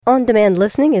On-demand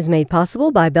listening is made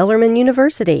possible by Bellarmine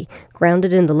University.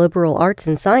 Grounded in the liberal arts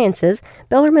and sciences,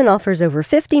 Bellarmine offers over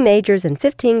 50 majors and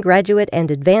 15 graduate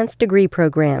and advanced degree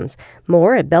programs.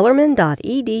 More at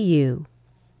bellarmine.edu.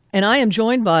 And I am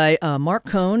joined by Marc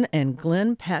Cohn and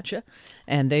Glenn Patcha,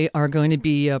 and they are going to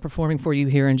be performing for you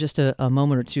here in just a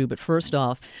moment or two. But first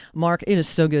off, Marc, it is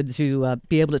so good to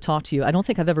be able to talk to you. I don't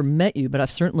think I've ever met you, but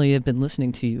I've certainly have been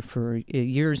listening to you for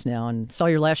years now, and saw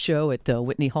your last show at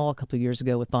Whitney Hall a couple of years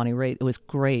ago with Bonnie Raitt. It was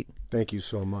great. Thank you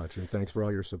so much, and thanks for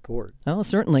all your support. Oh,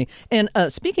 certainly. And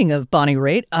speaking of Bonnie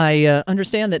Raitt, I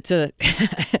understand that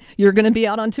you're going to be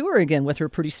out on tour again with her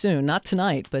pretty soon. Not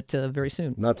tonight, but very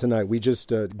soon. Not tonight. We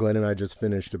just, Glenn and I just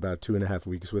finished about 2.5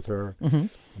 weeks with her,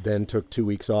 then took 2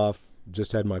 weeks off.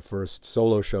 Just had my first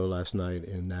solo show last night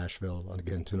in Nashville, and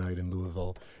again tonight in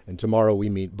Louisville. And tomorrow we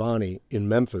meet Bonnie in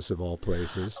Memphis, of all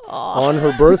places, on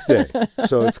her birthday.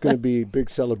 So it's going to be a big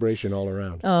celebration all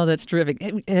around. Oh, that's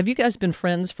terrific. Have you guys been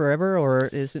friends forever,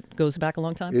 or goes back a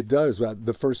long time? It does.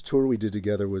 The first tour we did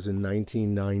together was in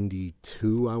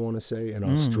 1992, I want to say, in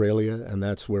Australia, and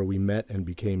that's where we met and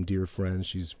became dear friends.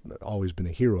 She's always been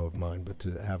a hero of mine, but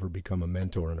to have her become a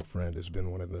mentor and a friend has been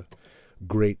one of the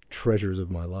great treasures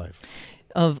of my life.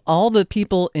 Of all the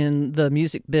people in the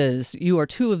music biz, you are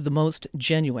two of the most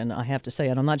genuine, I have to say,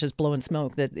 and I'm not just blowing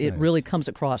smoke, that it really comes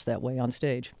across that way on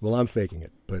stage. Well, I'm faking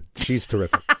it, but she's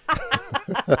terrific.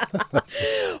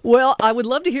 Well, I would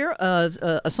love to hear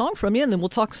a song from you, and then we'll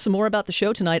talk some more about the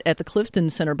show tonight at the Clifton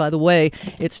Center. By the way,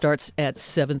 it starts at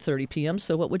 7:30 p.m.,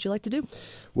 so what would you like to do?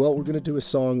 Well, we're going to do a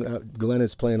song. Glenn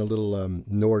is playing a little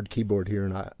Nord keyboard here,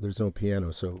 and there's no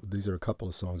piano, so these are a couple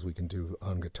of songs we can do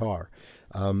on guitar.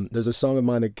 There's a song of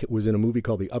mine that was in a movie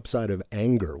called The Upside of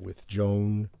Anger with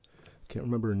Joan, I can't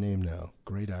remember her name now,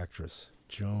 great actress,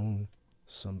 Joan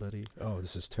somebody. Oh,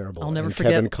 this is terrible. I'll never and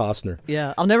forget. Kevin Costner.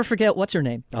 Yeah, I'll never forget. What's her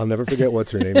name? I'll never forget what's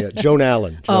her name. Yeah, Joan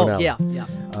Allen. Allen. Yeah.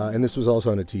 And this was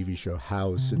also on a TV show,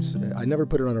 House. I never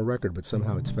put it on a record, but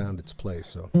somehow it's found its place.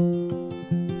 So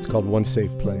it's called One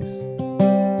Safe Place.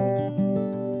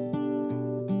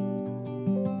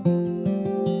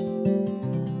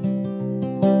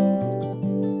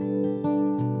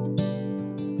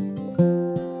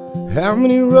 How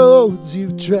many roads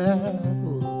you've traveled,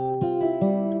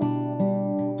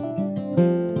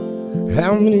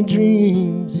 how many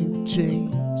dreams you've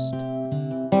chased,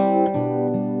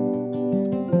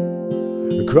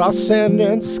 across sand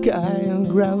and sky and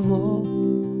gravel,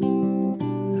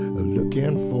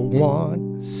 looking for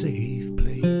one safe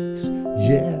place.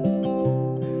 Yeah,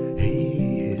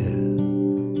 yeah,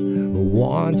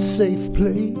 one safe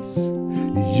place.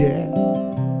 Yeah.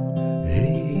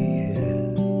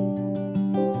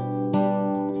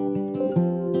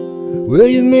 Will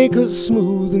you make a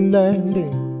smooth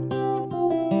landing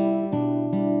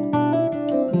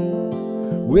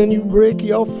when you break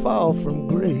your fall from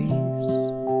grace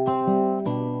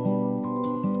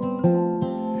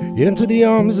into the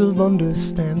arms of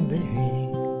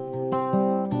understanding,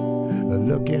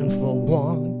 looking for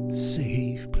one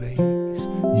safe place?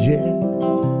 Yeah,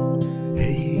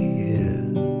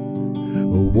 yeah,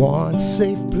 one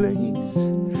safe place.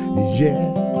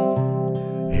 Yeah.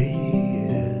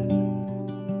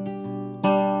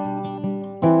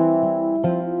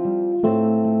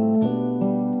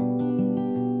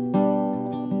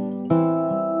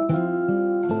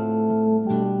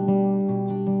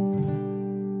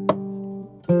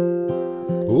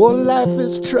 Oh, life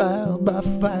is trial by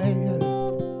fire,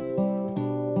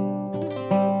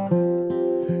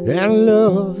 and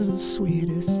love's the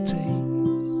sweetest taste.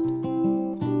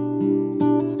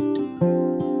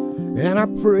 And I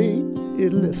pray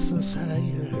it lifts us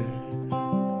higher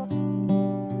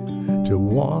to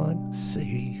one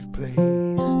safe place.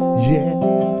 Yeah,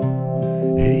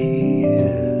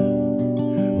 yeah,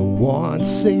 one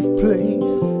safe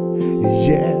place.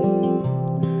 Yeah.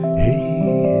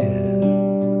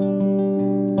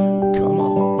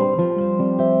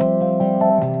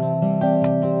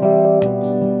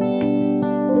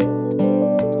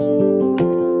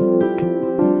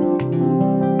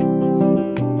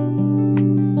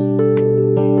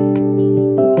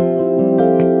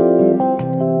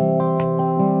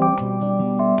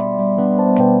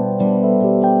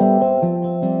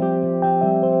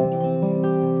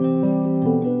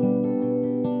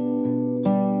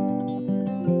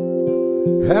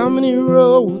 How many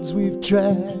roads we've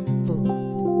traveled,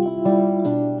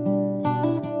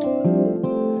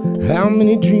 how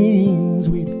many dreams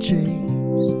we've chased,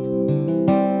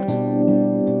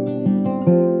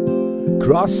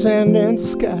 across sand and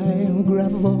sky and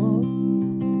gravel,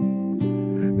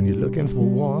 when you're looking for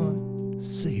one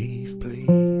safe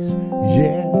place.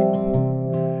 Yeah,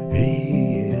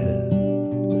 yeah,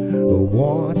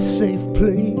 one safe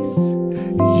place,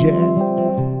 yeah,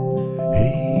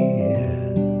 yeah,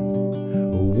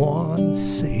 one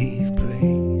safe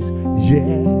place,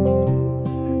 yeah,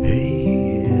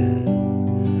 yeah.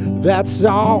 That's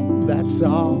all, that's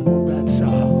all, that's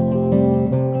all.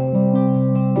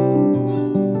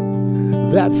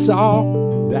 That's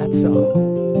all, that's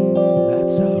all,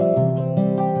 that's all.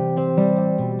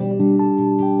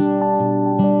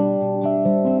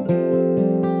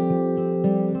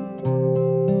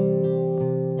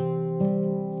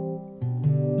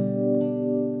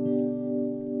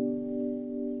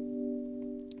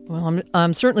 Well,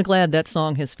 I'm certainly glad that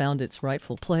song has found its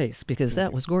rightful place because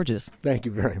that was gorgeous. Thank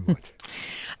you very much.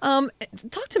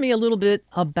 Talk to me a little bit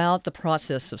about the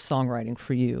process of songwriting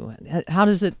for you. How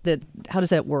does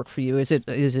that work for you? Is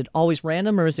it always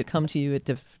random, or does it come to you at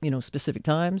specific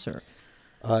times? Or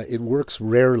it works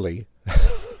rarely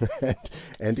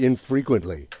and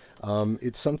infrequently.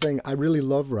 It's something I really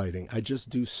love writing. I just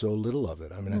do so little of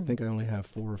it. I mean, I think I only have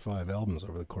 4 or 5 albums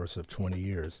over the course of 20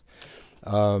 years.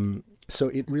 So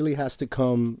it really has to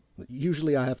come,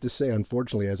 usually I have to say,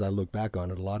 unfortunately, as I look back on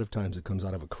it, a lot of times it comes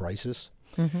out of a crisis.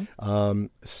 Mm-hmm.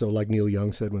 So like Neil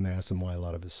Young said when they asked him why a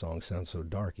lot of his songs sound so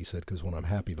dark, he said, because when I'm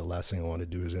happy, the last thing I want to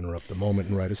do is interrupt the moment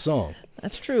and write a song.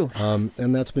 That's true.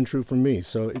 And that's been true for me.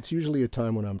 So it's usually a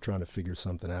time when I'm trying to figure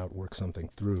something out, work something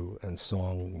through, and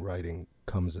songwriting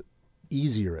comes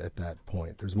easier at that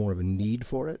point. There's more of a need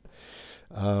for it.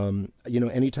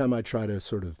 Anytime I try to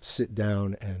sort of sit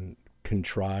down and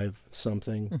contrive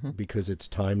something because it's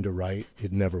time to write,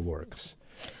 it never works.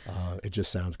 It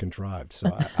just sounds contrived.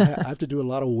 So I have to do a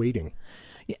lot of waiting.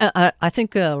 I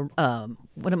think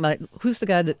who's the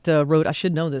guy that wrote, I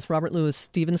should know this, Robert Louis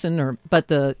Stevenson,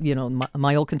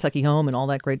 my Old Kentucky Home and all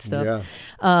that great stuff.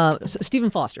 Yeah. Stephen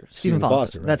Foster. Stephen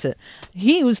Foster. Right. That's it.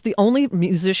 He was the only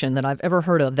musician that I've ever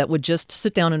heard of that would just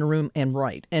sit down in a room and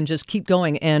write and just keep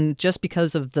going. And just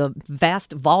because of the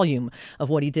vast volume of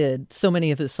what he did, so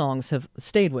many of his songs have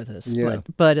stayed with us. Yeah.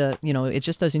 But it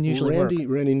just doesn't usually work.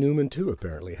 Randy Newman, too,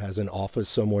 apparently has an office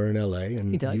somewhere in L.A.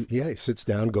 And he does. He sits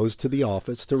down, goes to the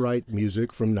office to write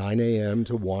music from 9 a.m.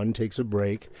 to 1, takes a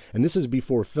break. And this is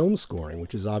before film scoring,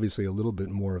 which is obviously a little bit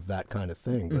more of that kind of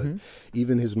thing. But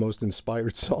even his most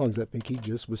inspired songs, I think he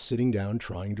just was sitting down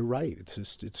trying to write.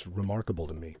 It's remarkable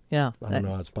to me. Yeah. I don't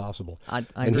know how it's possible. I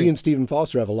and agree. He and Stephen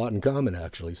Foster have a lot in common,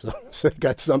 actually. So they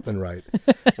got something right.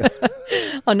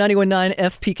 On 91.9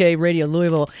 FPK Radio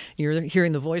Louisville, you're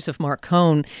hearing the voice of Marc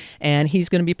Cohn, and he's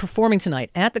going to be performing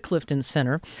tonight at the Clifton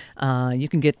Center. You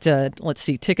can get,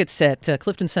 tickets at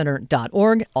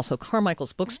cliftoncenter.org, also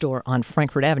Carmichael's Bookstore on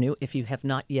Frankfort Avenue if you have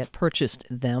not yet purchased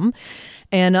them.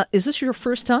 And is this your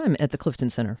first time at the Clifton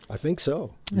Center? I think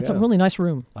so. It's a really nice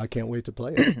room. I can't wait to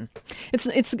play it.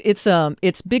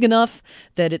 It's big enough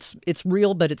that it's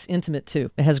real, but it's intimate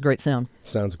too. It has great sound.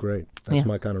 Sounds great. That's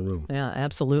my kind of room. Yeah,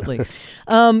 absolutely.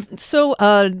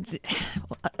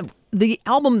 The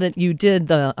album that you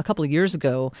did a couple of years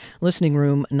ago, Listening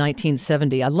Room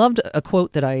 1970, I loved a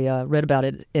quote that I read about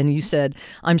it, and you said,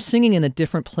 "I'm singing in a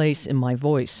different place in my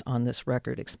voice on this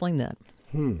record." Explain that.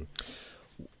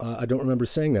 I don't remember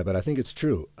saying that, but I think it's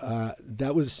true.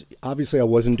 That was, obviously I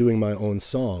wasn't doing my own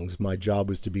songs. My job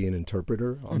was to be an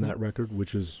interpreter on that record,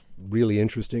 which was really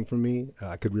interesting for me.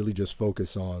 I could really just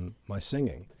focus on my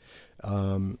singing.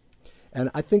 And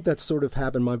I think that's sort of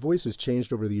happened. My voice has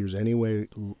changed over the years anyway,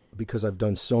 because I've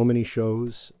done so many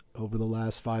shows over the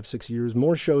last 5-6 years,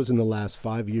 more shows in the last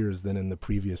 5 years than in the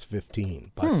previous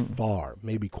 15, by far,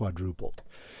 maybe quadrupled.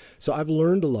 So I've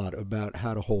learned a lot about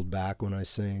how to hold back when I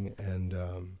sing, and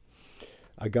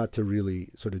I got to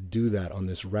really sort of do that on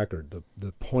this record.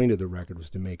 The point of the record was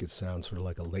to make it sound sort of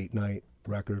like a late night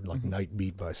record, like Night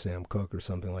Beat by Sam Cooke or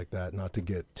something like that, not to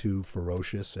get too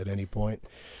ferocious at any point.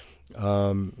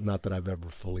 Not that I've ever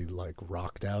fully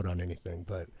rocked out on anything,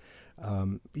 but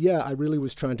I really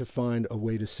was trying to find a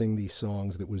way to sing these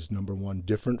songs that was, number one,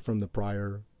 different from the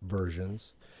prior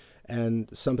versions, and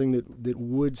something that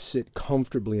would sit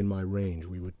comfortably in my range.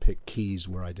 We would pick keys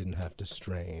where I didn't have to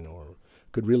strain or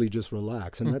could really just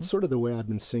relax. And that's sort of the way I've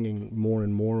been singing more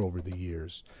and more over the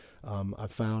years.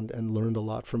 I've found and learned a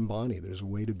lot from Bonnie. There's a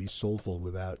way to be soulful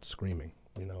without screaming.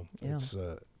 It's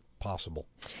possible.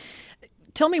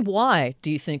 Tell me, why do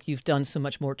you think you've done so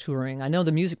much more touring? I know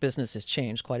the music business has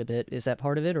changed quite a bit. Is that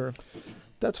part of it, or?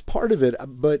 That's part of it.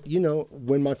 But,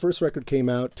 when my first record came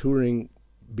out, touring,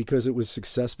 because it was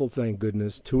successful, thank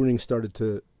goodness, touring started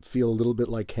to feel a little bit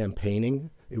like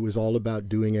campaigning. It was all about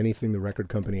doing anything the record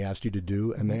company asked you to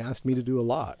do, and they asked me to do a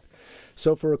lot.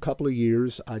 So for a couple of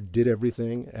years, I did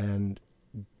everything and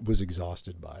was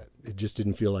exhausted by it. It just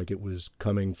didn't feel like it was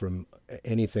coming from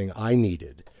anything I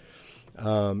needed.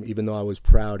 even though I was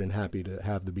proud and happy to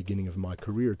have the beginning of my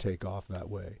career take off that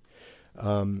way.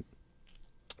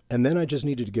 And then I just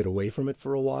needed to get away from it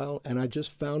for a while, and I just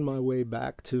found my way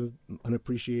back to an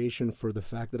appreciation for the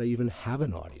fact that I even have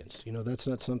an audience. You know, that's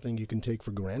not something you can take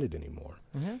for granted anymore.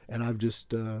 Mm-hmm. And I've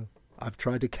just I've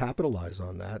tried to capitalize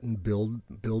on that and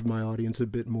build my audience a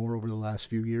bit more over the last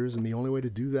few years. And the only way to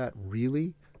do that,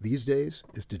 really, these days,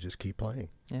 is to just keep playing.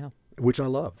 Yeah, which I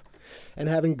love. And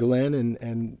having Glenn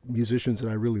and musicians that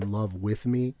I really love with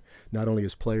me, not only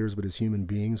as players but as human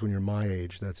beings. When you're my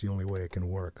age, that's the only way it can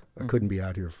work. I couldn't be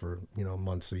out here for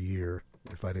months a year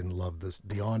if I didn't love the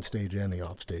onstage and the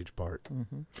offstage part.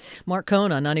 Mm-hmm. Marc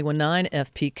Cohn on 91.9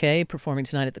 FPK, performing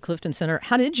tonight at the Clifton Center.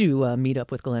 How did you meet up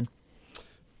with Glenn?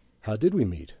 How did we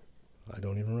meet? I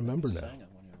don't even remember now.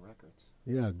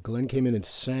 Yeah, Glenn came in and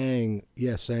sang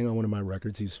on one of my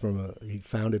records. He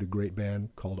founded a great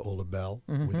band called Ola Bell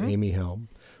with Amy Helm.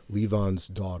 Levon's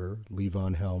daughter,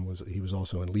 Levon Helm, was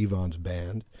also in Levon's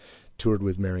band. Toured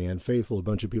with Marianne Faithfull, a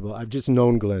bunch of people. I've just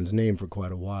known Glenn's name for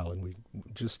quite a while, and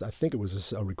I think it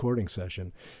was a recording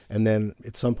session. And then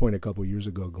at some point a couple years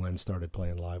ago, Glenn started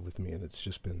playing live with me, and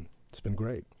it's been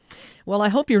great. Well, I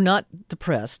hope you're not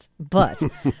depressed, but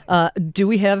do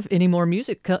we have any more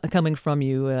music coming from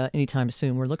you anytime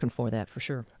soon? We're looking for that for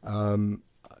sure. I'm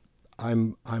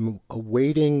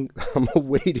awaiting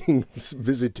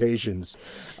visitations.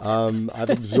 I've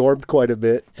absorbed quite a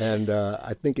bit, and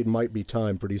I think it might be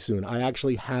time pretty soon. I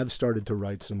actually have started to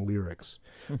write some lyrics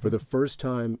for the first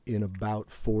time in about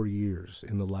 4 years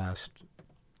in the last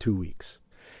 2 weeks.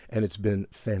 And it's been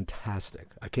fantastic.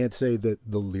 I can't say that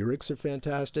the lyrics are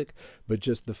fantastic, but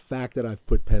just the fact that I've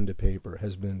put pen to paper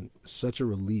has been such a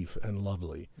relief and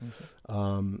lovely.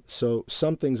 Mm-hmm. So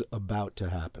something's about to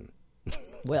happen.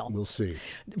 Well, we'll see.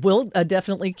 We'll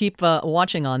definitely keep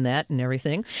watching on that and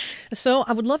everything. So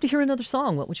I would love to hear another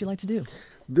song. What would you like to do?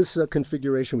 This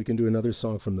configuration, we can do another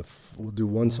song we'll do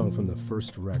one song from the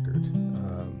first record.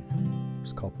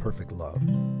 It's called Perfect Love.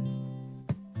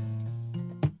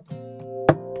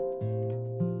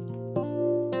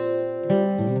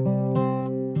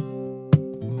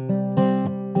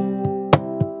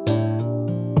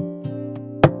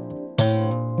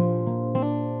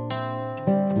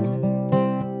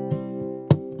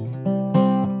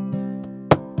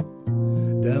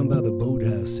 Down by the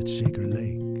boathouse at Shaker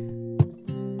Lake,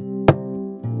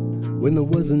 when there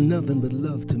wasn't nothing but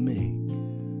love to make,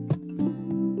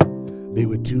 they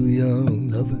were two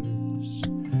young lovers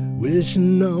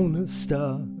wishing on the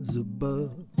stars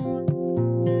above.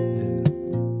 Yeah.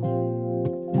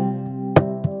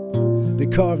 They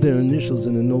carved their initials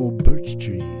in an old birch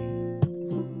tree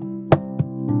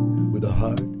with a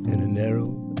heart and an arrow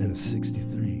and a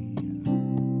 63.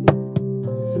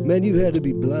 Man, you had to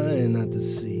be blind not to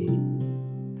see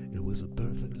it was a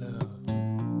perfect love.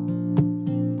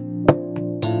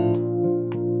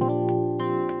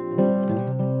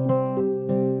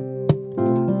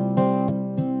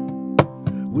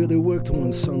 Well, they worked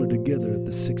one summer together at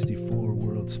the 64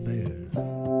 World's Fair.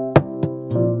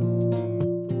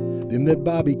 They met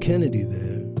Bobby Kennedy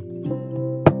there.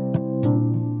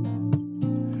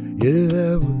 Yeah,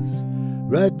 that was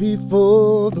right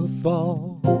before the fall.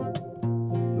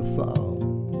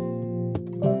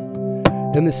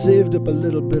 And they saved up a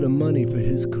little bit of money for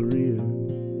his career.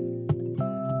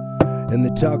 And they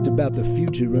talked about the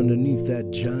future underneath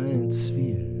that giant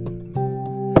sphere.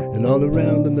 And all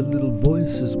around them the little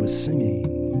voices were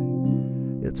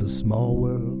singing, it's a small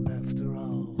world after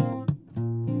all.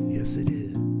 Yes, it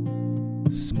is.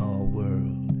 Small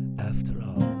world after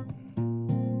all.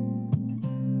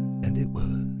 And it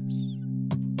was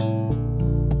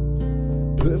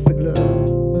perfect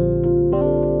love.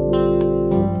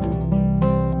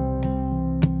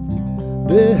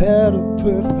 They had a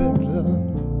perfect love.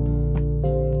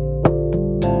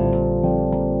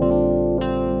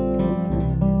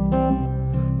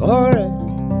 Alright.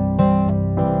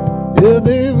 Yeah,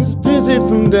 they was dizzy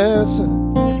from dancing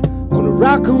on the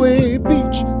Rockaway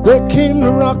beach. They came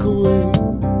to Rockaway,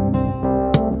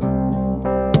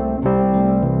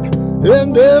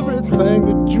 and everything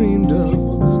they dreamed of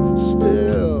was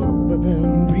still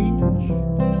within reach.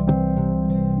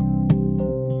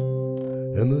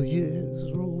 And the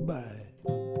years roll by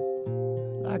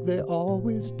like they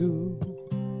always do.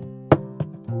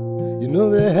 You know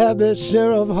they had their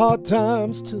share of hard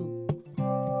times too,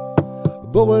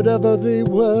 but whatever they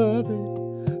were,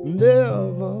 they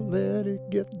never let it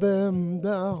get them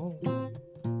down.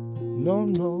 No,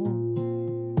 no.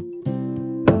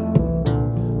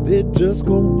 They just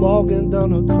go walking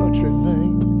down a country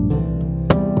lane,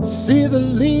 see the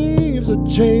leaves are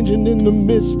changing in the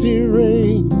misty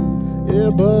rain.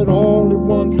 Yeah, but only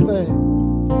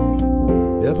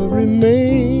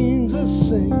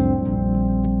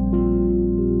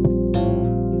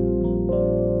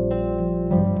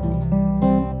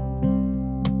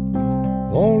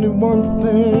one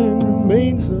thing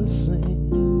remains the same,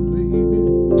 baby.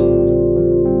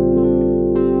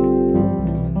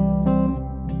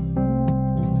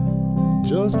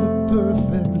 Just the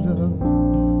perfect love.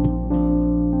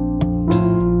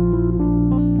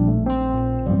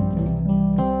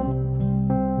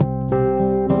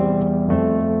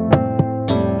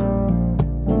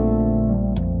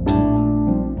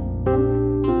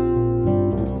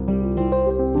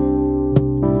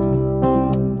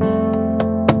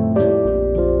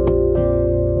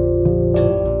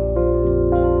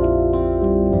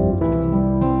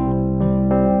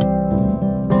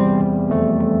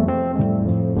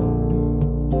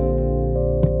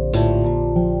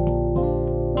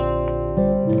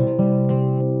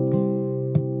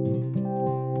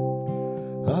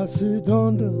 I sit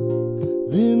under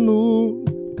the moon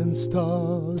and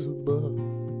stars above.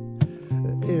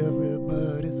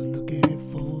 Everybody's looking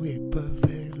for a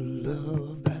perfect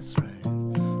love, that's right.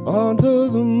 Under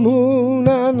the moon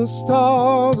and the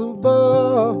stars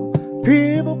above,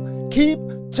 people keep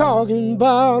talking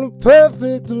about a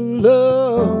perfect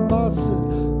love. I sit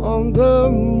under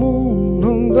the moon,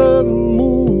 under the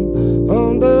moon,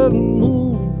 under the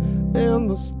moon, and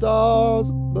the stars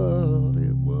above.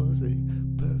 It was a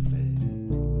perfect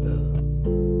love,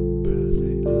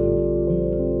 perfect love.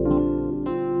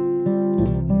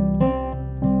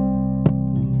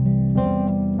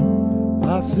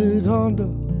 I sit under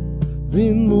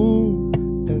the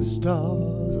moon and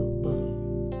stars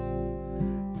above.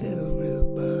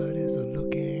 Everybody's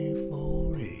looking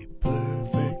for a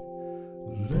perfect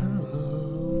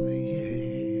love, yeah.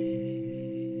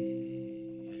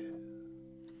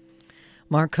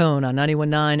 Marc Cohn on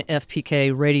 91.9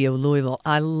 FPK Radio Louisville.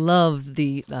 I love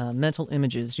the mental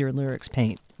images your lyrics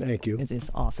paint. Thank you.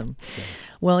 It's awesome.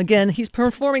 Well, again, he's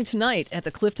performing tonight at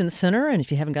the Clifton Center, and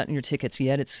if you haven't gotten your tickets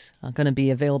yet, it's going to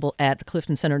be available at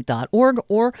thecliftoncenter.org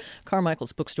or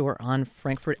Carmichael's Bookstore on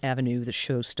Frankfort Avenue. The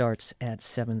show starts at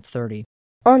 7:30.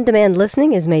 On-demand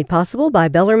listening is made possible by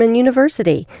Bellarmine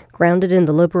University. Grounded in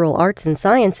the liberal arts and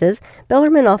sciences,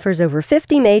 Bellarmine offers over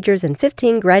 50 majors and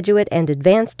 15 graduate and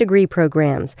advanced degree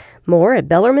programs. More at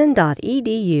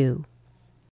bellarmine.edu.